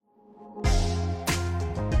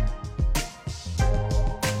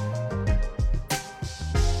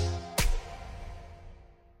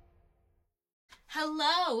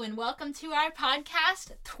Hello, and welcome to our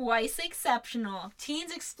podcast, Twice Exceptional,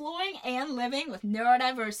 Teens Exploring and Living with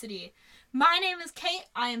Neurodiversity. My name is Cate,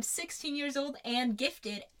 I am 16 years old and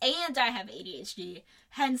gifted, and I have ADHD,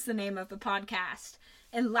 hence the name of the podcast.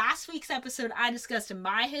 In last week's episode, I discussed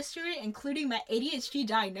my history, including my ADHD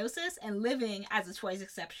diagnosis and living as a twice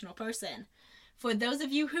exceptional person. For those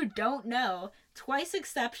of you who don't know, twice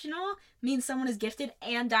exceptional means someone is gifted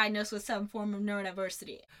and diagnosed with some form of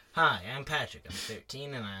neurodiversity. Hi, I'm Patrick. I'm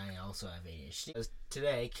 13 and I also have ADHD.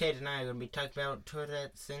 Today, Cate and I are going to be talking about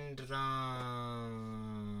Tourette Syndrome.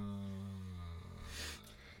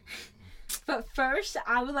 But first,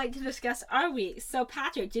 I would like to discuss our week. So,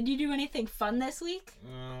 Patrick, did you do anything fun this week?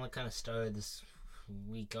 Well, I kind of started this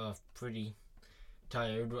week off pretty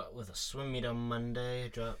tired with a swim meet on Monday. I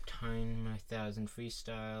dropped time my 1,000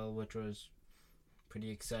 freestyle, which was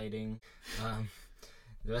pretty exciting.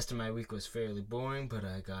 The rest of my week was fairly boring, but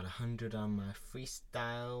I got 100 on my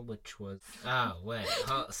freestyle, which was...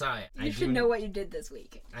 sorry. You should know what you did this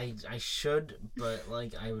week. I should, but,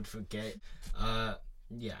 I would forget. I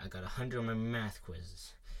got 100 on my math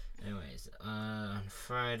quizzes. Anyways, on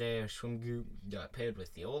Friday, our swim group got paired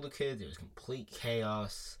with the older kids. It was complete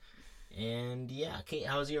chaos. And, Cate,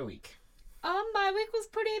 how was your week? My week was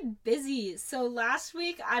pretty busy. So last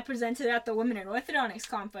week I presented at the Women in Orthodontics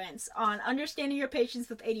conference on understanding your patients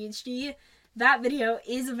with ADHD. That video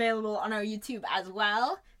is available on our YouTube as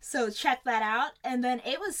well, so check that out. And then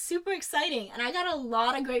it was super exciting, and I got a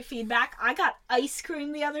lot of great feedback. I got ice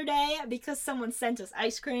cream the other day because someone sent us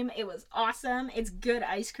ice cream. It was awesome. It's good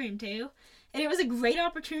ice cream too. And it was a great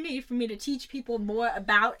opportunity for me to teach people more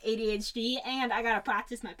about ADHD, and I got to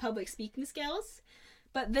practice my public speaking skills.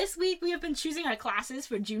 But this week we have been choosing our classes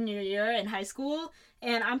for junior year in high school,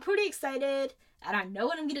 and I'm pretty excited, and I know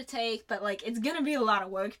what I'm going to take, but it's going to be a lot of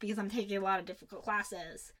work because I'm taking a lot of difficult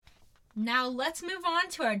classes. Now let's move on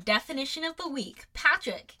to our definition of the week.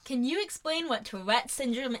 Patrick, can you explain what Tourette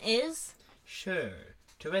Syndrome is? Sure.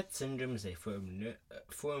 Tourette Syndrome is a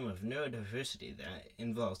form of neurodiversity that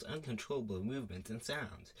involves uncontrollable movements and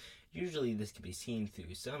sounds. Usually this can be seen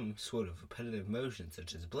through some sort of repetitive motion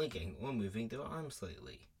such as blinking or moving their arms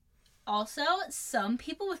slightly. Also, some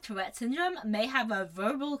people with Tourette Syndrome may have a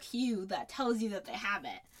verbal cue that tells you that they have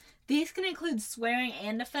it. These can include swearing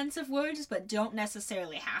and offensive words, but don't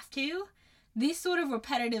necessarily have to. These sort of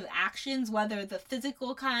repetitive actions, whether the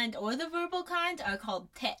physical kind or the verbal kind, are called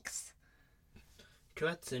tics.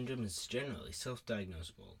 Tourette syndrome is generally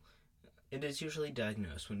self-diagnosable. It is usually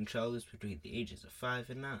diagnosed when a child is between the ages of 5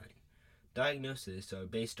 and 9. Diagnoses are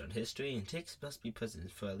based on history, and tics must be present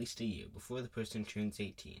for at least a year before the person turns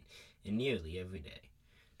 18, and nearly every day.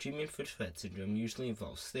 Treatment for Tourette syndrome usually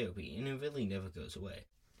involves therapy, and it really never goes away.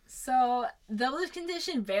 So, though this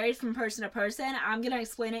condition varies from person to person, I'm going to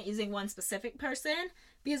explain it using one specific person,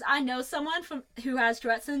 because I know someone who has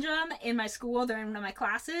Tourette syndrome in my school. They're in one of my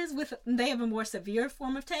classes. They have a more severe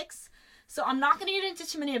form of tics. So I'm not going to get into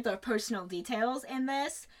too many of their personal details in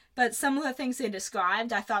this, but some of the things they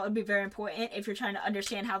described I thought would be very important if you're trying to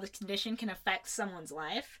understand how this condition can affect someone's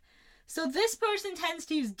life. So this person tends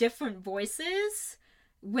to use different voices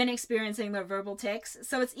when experiencing their verbal tics.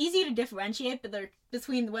 So it's easy to differentiate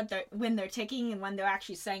between when they're ticking and when they're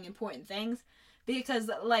actually saying important things. Because,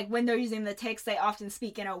 when they're using the tics, they often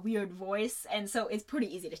speak in a weird voice, and so it's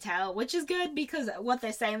pretty easy to tell, which is good because what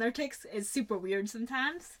they say in their tics is super weird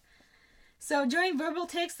sometimes. So during verbal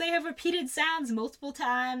tics, they have repeated sounds multiple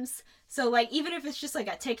times. So, even if it's just, a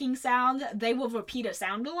ticking sound, they will repeat a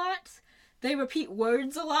sound a lot. They repeat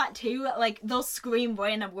words a lot, too. They'll scream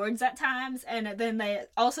random words at times, and then they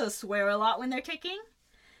also swear a lot when they're ticking.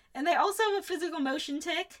 And they also have a physical motion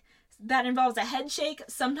tic that involves a head shake.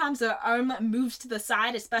 Sometimes their arm moves to the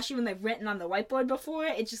side, especially when they've written on the whiteboard before.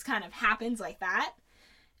 It just kind of happens like that.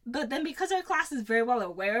 But then because our class is very well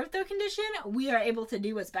aware of their condition, we are able to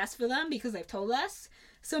do what's best for them because they've told us.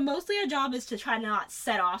 So mostly our job is to try to not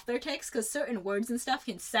set off their tics, because certain words and stuff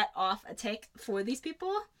can set off a tic for these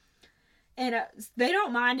people. And they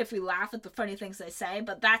don't mind if we laugh at the funny things they say,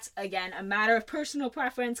 but that's, again, a matter of personal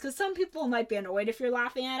preference, because some people might be annoyed if you're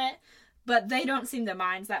laughing at it, but they don't seem to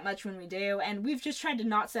mind that much when we do, and we've just tried to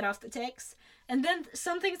not set off the tics. And then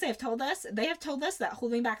some things they have told us that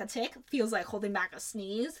holding back a tic feels like holding back a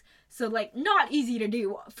sneeze. So, not easy to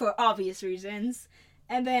do for obvious reasons.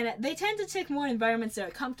 And then they tend to tic more in environments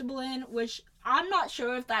they're comfortable in, which I'm not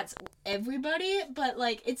sure if that's everybody, but,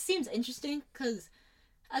 it seems interesting, because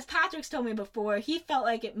as Patrick's told me before, he felt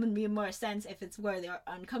like it would be more sense if it's where they're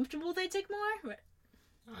uncomfortable they tic more.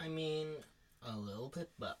 I mean, a little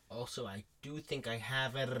bit, but also I do think I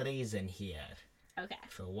have a reason here. Okay.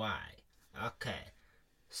 For why. Okay.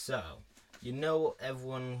 So, You know,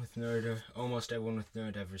 almost everyone with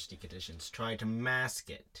neurodiversity conditions try to mask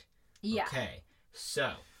it. Yeah. Okay,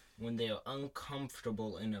 so when they are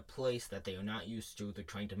uncomfortable in a place that they are not used to, they're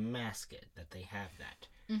trying to mask it, that they have that.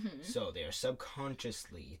 Mm-hmm. So they are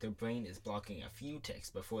subconsciously, their brain is blocking a few tics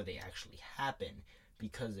before they actually happen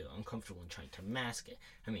because they're uncomfortable and trying to mask it.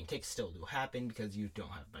 I mean, tics still do happen because you don't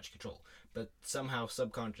have much control, but somehow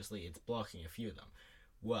subconsciously it's blocking a few of them.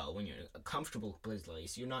 Well, when you're in a comfortable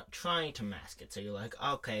place, you're not trying to mask it, so you're like,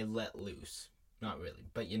 okay, let loose. Not really,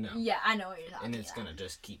 but you know. Yeah, I know what you're talking about. And it's going to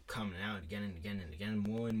just keep coming out again and again and again,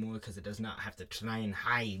 more and more, because it does not have to try and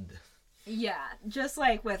hide. Yeah, just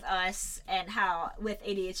like with us and how with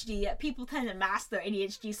ADHD, people tend to mask their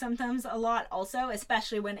ADHD symptoms a lot also,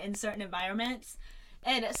 especially when in certain environments.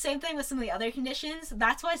 And same thing with some of the other conditions.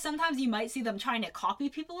 That's why sometimes you might see them trying to copy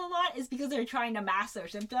people a lot, is because they're trying to mask their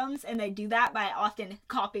symptoms, and they do that by often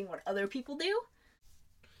copying what other people do.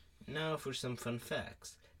 Now for some fun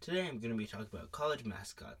facts. Today I'm going to be talking about college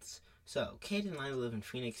mascots. So, Cate and I live in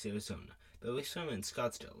Phoenix, Arizona, but we swim in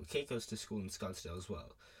Scottsdale. Cate goes to school in Scottsdale as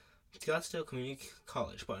well. Scottsdale Community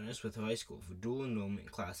College partners with the high school for dual enrollment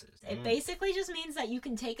classes. It basically just means that you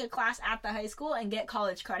can take a class at the high school and get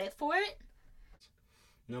college credit for it.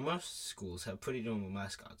 Now, most schools have pretty normal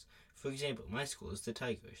mascots. For example, my school is the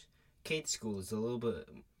Tigers. Cate's school is a little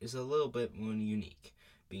bit more unique,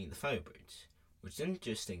 being the Firebirds. What's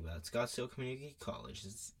interesting about Scottsdale Community College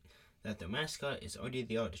is that their mascot is Artie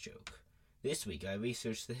the Artichoke. This week, I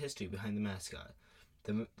researched the history behind the mascot.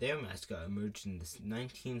 Their mascot emerged in the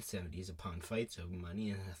 1970s upon fights over money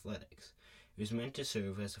in athletics. It was meant to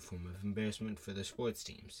serve as a form of embarrassment for their sports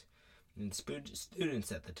teams, and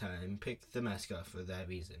students at the time picked the mascot for that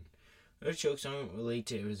reason. Artichokes aren't related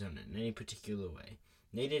to Arizona in any particular way.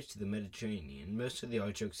 Native to the Mediterranean, most of the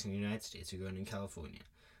artichokes in the United States are grown in California.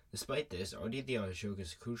 Despite this, Artie the Artichoke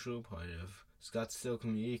is a crucial part of Scottsdale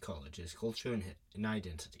Community College's culture and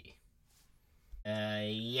identity.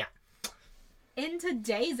 Yeah. In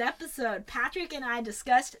today's episode, Patrick and I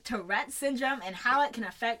discussed Tourette Syndrome and how it can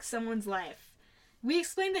affect someone's life. We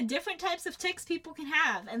explained the different types of tics people can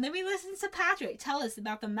have, and then we listened to Patrick tell us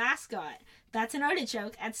about the mascot. That's an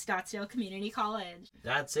artichoke at Scottsdale Community College.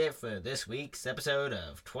 That's it for this week's episode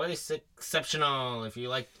of Twice Exceptional. If you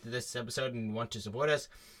liked this episode and want to support us,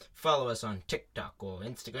 follow us on TikTok or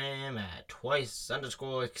Instagram at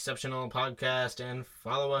Twice_Exceptional Podcast and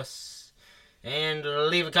follow us and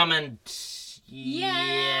leave a comment.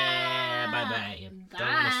 Yeah. Bye-bye.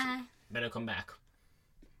 Bye. Better come back.